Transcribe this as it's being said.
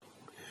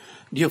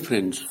Dear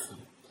friends,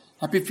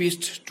 happy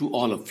feast to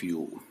all of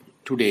you.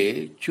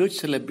 Today, church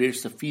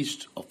celebrates the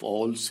feast of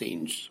all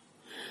saints.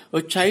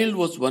 A child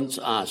was once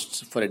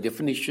asked for a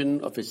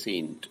definition of a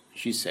saint.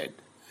 She said,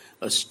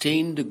 "A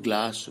stained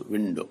glass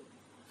window."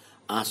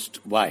 Asked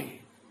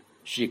why,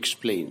 she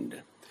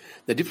explained,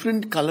 "The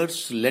different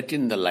colors let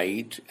in the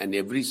light, and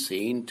every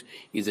saint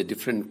is a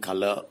different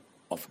color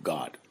of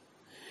God."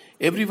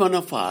 Every one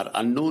of our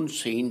unknown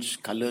saints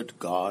colored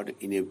God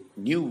in a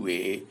new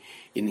way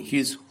in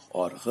his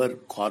or her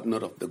corner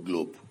of the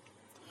globe.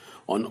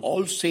 On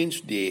All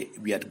Saints' Day,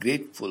 we are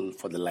grateful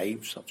for the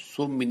lives of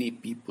so many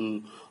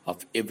people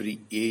of every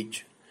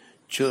age,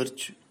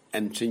 church,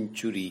 and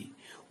century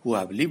who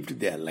have lived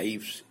their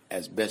lives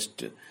as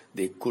best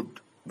they could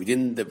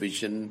within the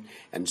vision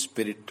and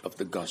spirit of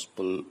the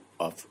gospel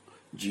of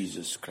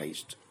Jesus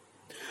Christ.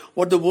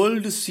 What the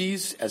world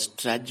sees as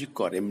tragic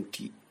or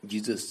empty,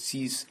 Jesus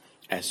sees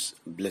as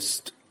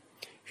blessed.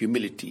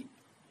 Humility,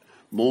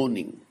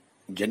 mourning,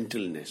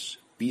 gentleness,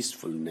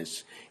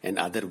 peacefulness, and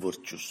other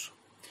virtues.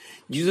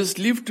 Jesus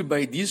lived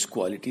by these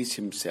qualities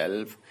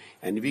himself,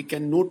 and we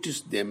can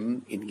notice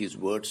them in his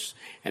words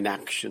and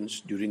actions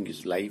during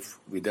his life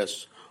with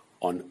us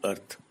on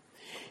earth.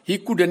 He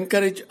could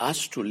encourage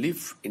us to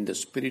live in the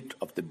spirit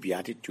of the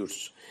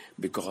Beatitudes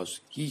because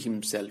he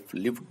himself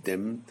lived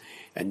them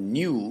and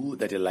knew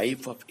that a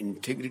life of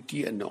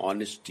integrity and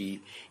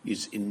honesty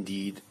is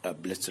indeed a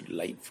blessed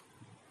life.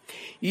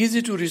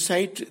 Easy to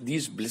recite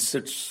these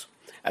blesseds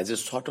as a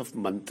sort of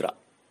mantra.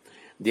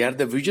 They are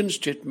the vision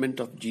statement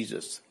of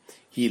Jesus.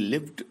 He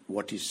lived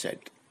what he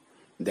said,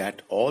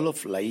 that all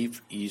of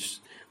life is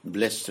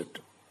blessed,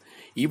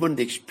 even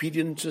the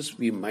experiences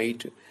we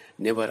might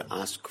never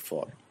ask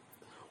for.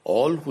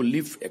 All who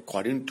live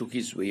according to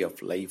his way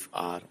of life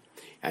are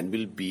and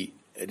will be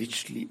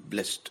richly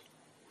blessed.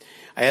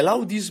 I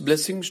allow these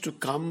blessings to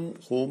come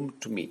home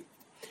to me.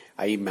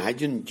 I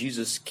imagine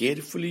Jesus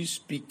carefully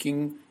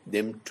speaking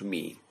them to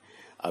me,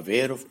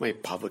 aware of my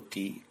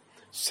poverty,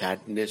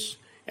 sadness,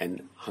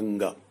 and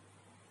hunger.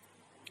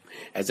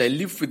 As I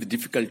live with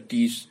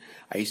difficulties,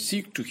 I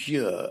seek to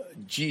hear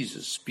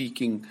Jesus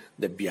speaking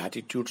the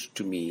Beatitudes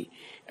to me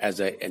as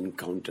I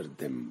encounter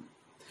them.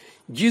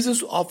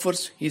 Jesus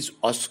offers his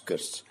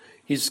Oscars,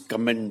 his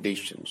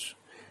commendations.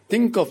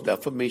 Think of the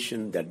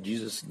affirmation that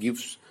Jesus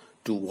gives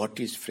to what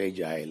is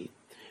fragile,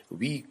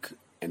 weak,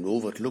 and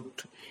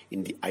overlooked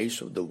in the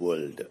eyes of the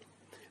world.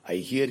 I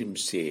hear him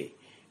say,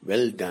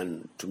 "Well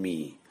done to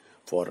me,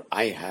 for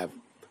I have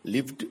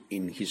lived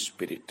in his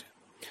spirit."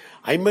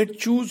 I might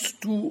choose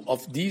two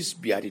of these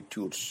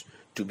Beatitudes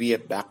to be a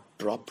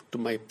backdrop to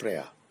my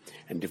prayer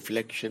and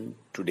reflection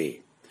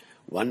today,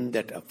 one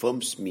that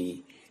affirms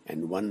me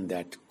and one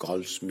that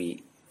calls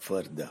me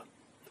further.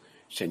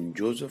 Saint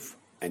Joseph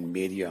and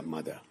Mary, our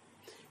Mother,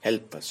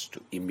 help us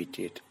to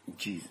imitate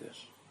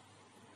Jesus.